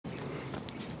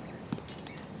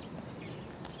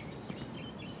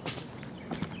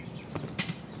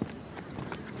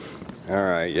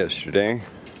Alright, yesterday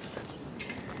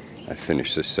I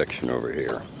finished this section over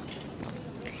here.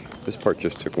 This part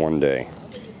just took one day.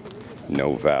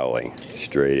 No valley,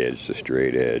 straight edge to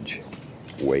straight edge,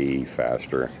 way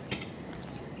faster.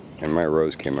 And my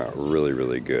rows came out really,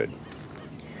 really good.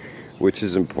 Which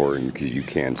is important because you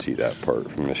can see that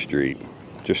part from the street,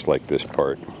 just like this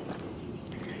part.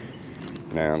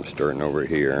 Now I'm starting over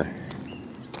here.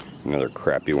 Another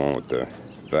crappy one with the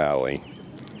valley.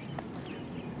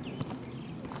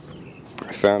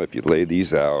 I found if you lay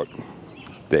these out,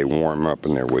 they warm up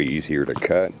and they're way easier to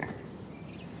cut.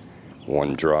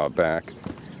 One drawback,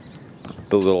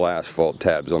 the little asphalt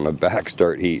tabs on the back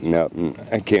start heating up, and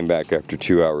I came back after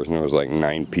 2 hours and there was like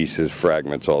 9 pieces,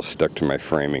 fragments all stuck to my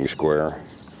framing square.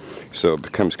 So it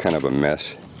becomes kind of a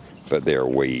mess, but they are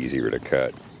way easier to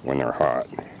cut when they're hot.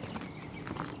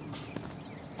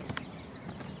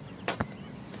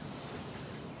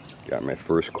 Got my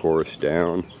first course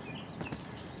down,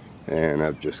 and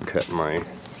I've just cut my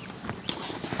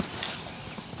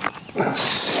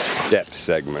step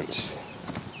segments.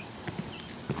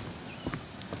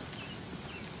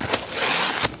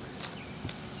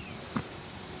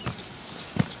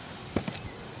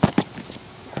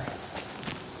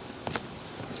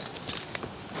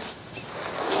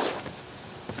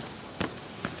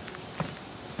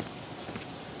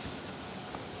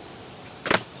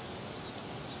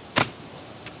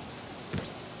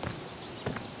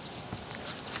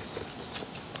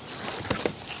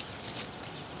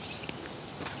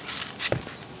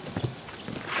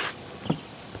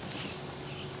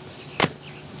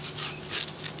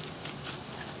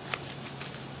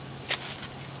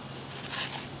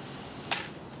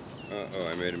 Uh-oh,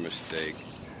 I made a mistake.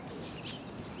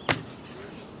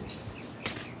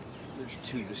 There's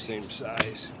two the same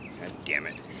size. God damn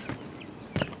it.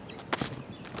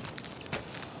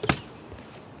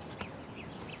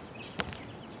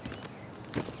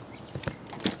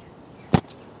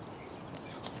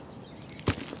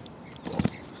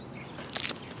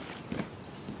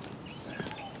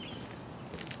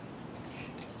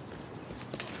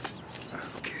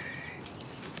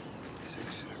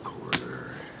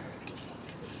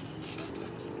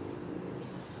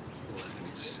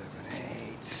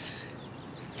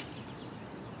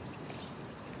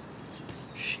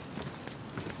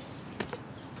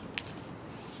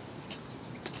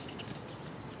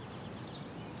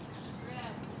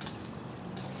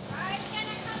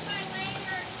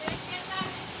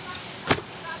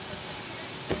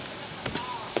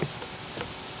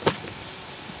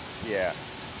 Yeah.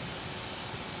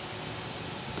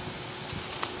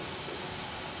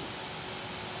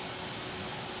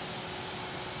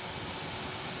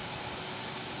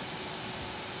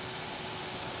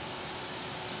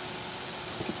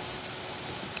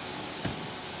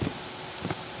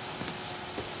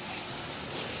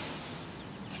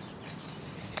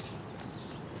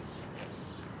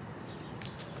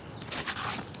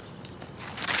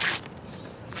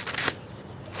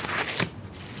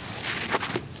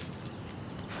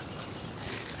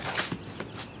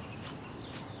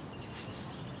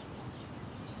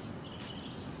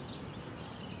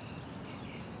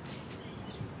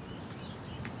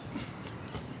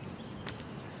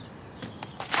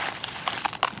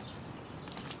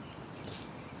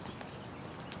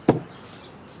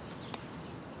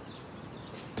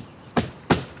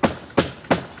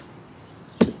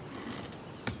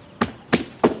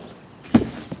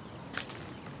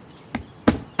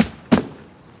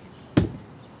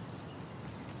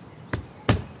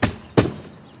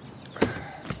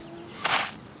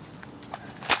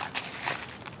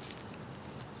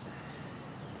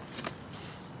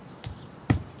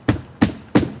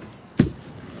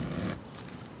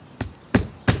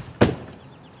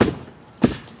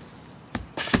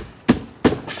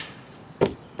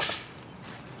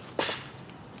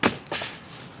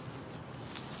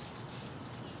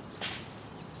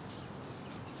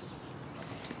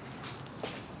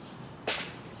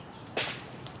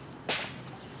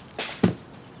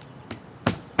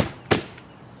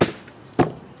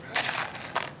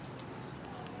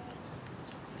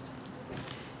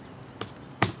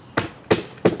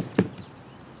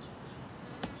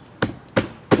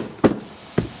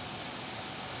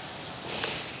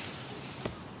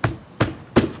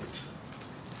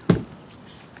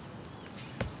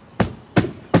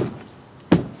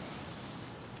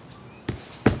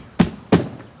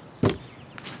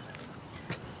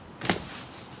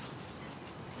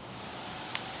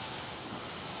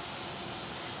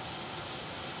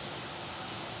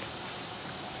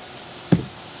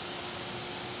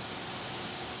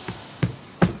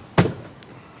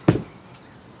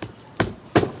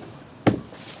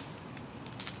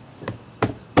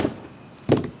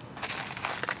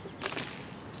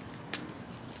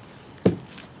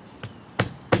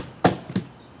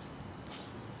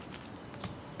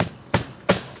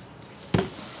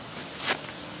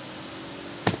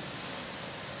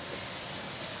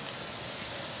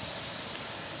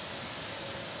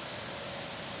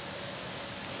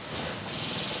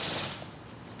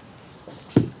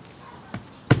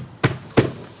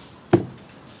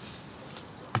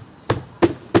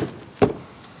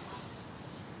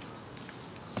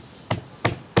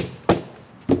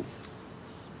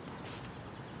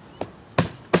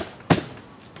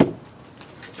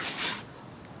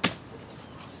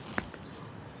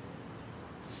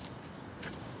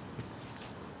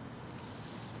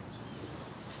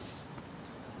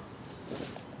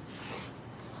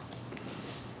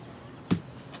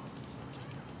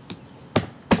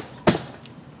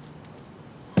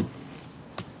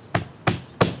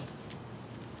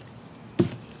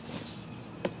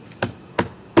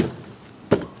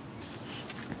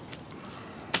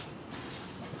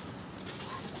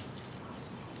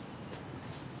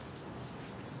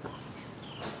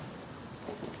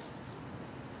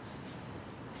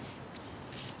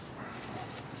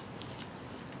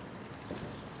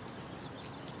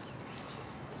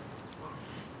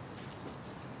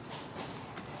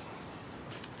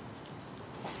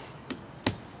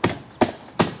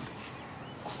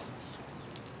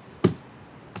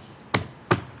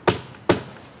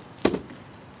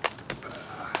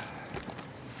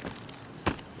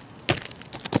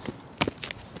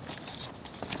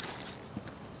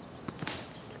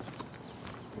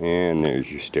 And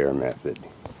there's your stair method.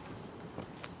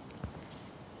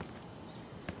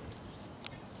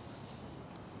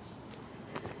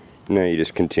 Now you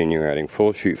just continue adding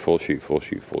full sheet, full sheet, full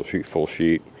sheet, full sheet, full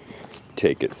sheet.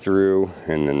 Take it through,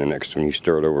 and then the next one you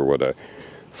start over with a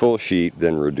full sheet,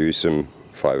 then reduce them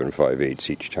 5 5/8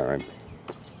 each time.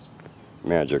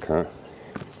 Magic, huh?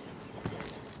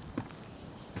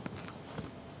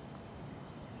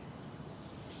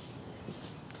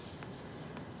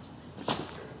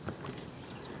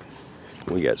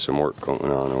 We got some work going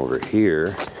on over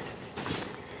here.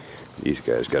 These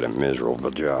guys got a miserable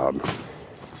job.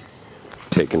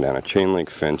 Taking down a chain link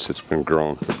fence that's been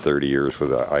growing for 30 years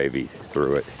with an ivy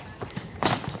through it.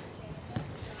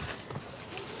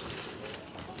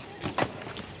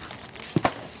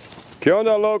 ¿Qué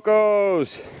onda,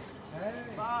 locos?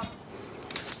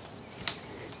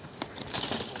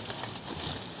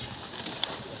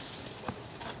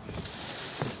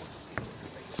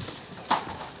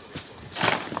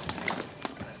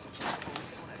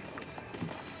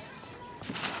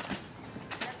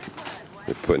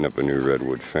 They're putting up a new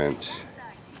redwood fence.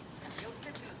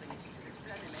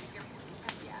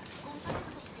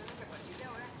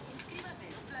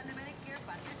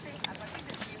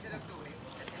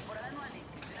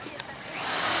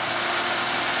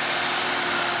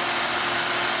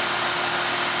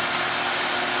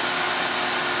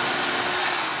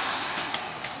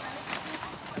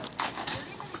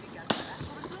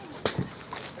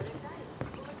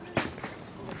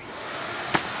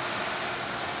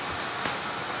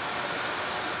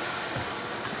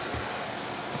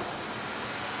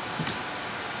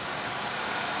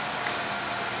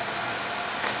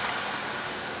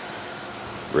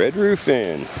 Red roof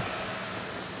in.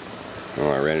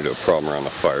 Oh, I ran into a problem around the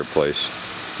fireplace.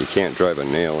 You can't drive a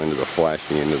nail into the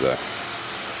flashing into the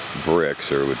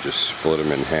bricks, or it would just split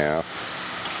them in half.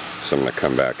 So I'm going to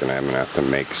come back and I'm going to have to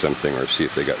make something or see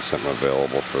if they got something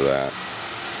available for that.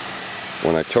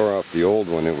 When I tore off the old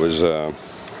one, it was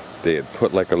they had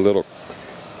put like a little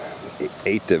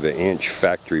 1/8 of an inch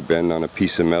factory bend on a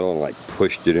piece of metal and like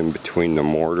pushed it in between the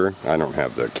mortar. I don't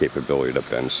have the capability to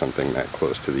bend something that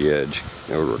close to the edge.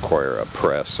 It would require a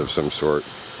press of some sort.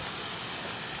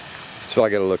 So I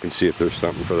gotta look and see if there's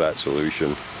something for that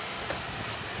solution.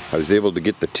 I was able to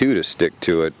get the two to stick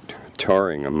to it,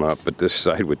 tarring them up, but this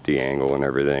side with the angle and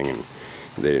everything, and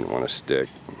they didn't want to stick.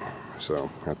 So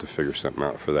I have to figure something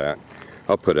out for that.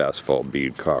 I'll put asphalt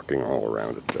bead caulking all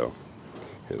around it though.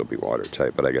 It'll be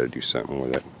watertight, but I got to do something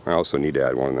with it. I also need to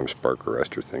add one of them spark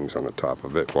arrestor things on the top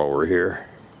of it while we're here.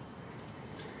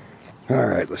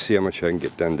 Alright, let's see how much I can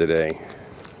get done today.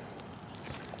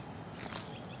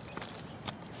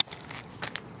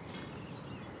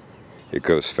 It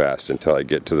goes fast until I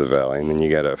get to the valley, and then you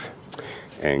got to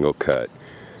angle cut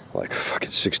like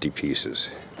fucking 60 pieces.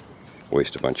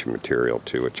 Waste a bunch of material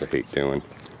too, which I hate doing,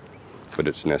 but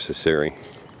it's necessary.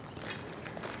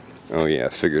 Oh yeah, I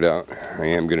figured out I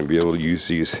am going to be able to use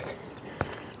these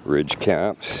ridge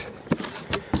caps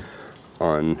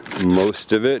on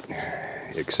most of it,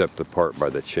 except the part by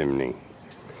the chimney.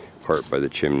 Part by the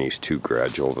chimney is too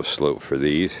gradual of a slope for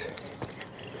these,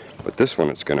 but this one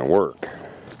it's going to work.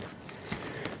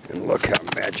 And look how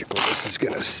magical this is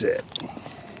going to sit.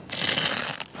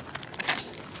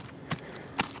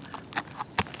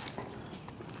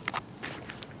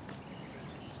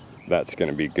 That's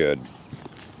going to be good.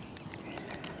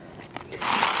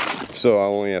 So I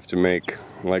only have to make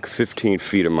like 15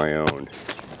 feet of my own.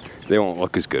 They won't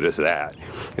look as good as that.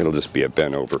 It'll just be a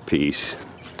bent over piece.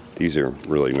 These are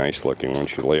really nice looking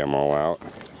once you lay them all out.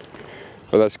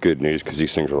 But that's good news because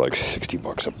these things are like 60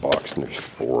 bucks a box and there's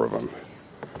 4 of them.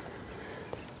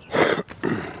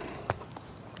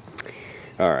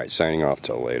 Alright, signing off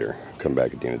till later. Come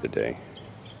back at the end of the day.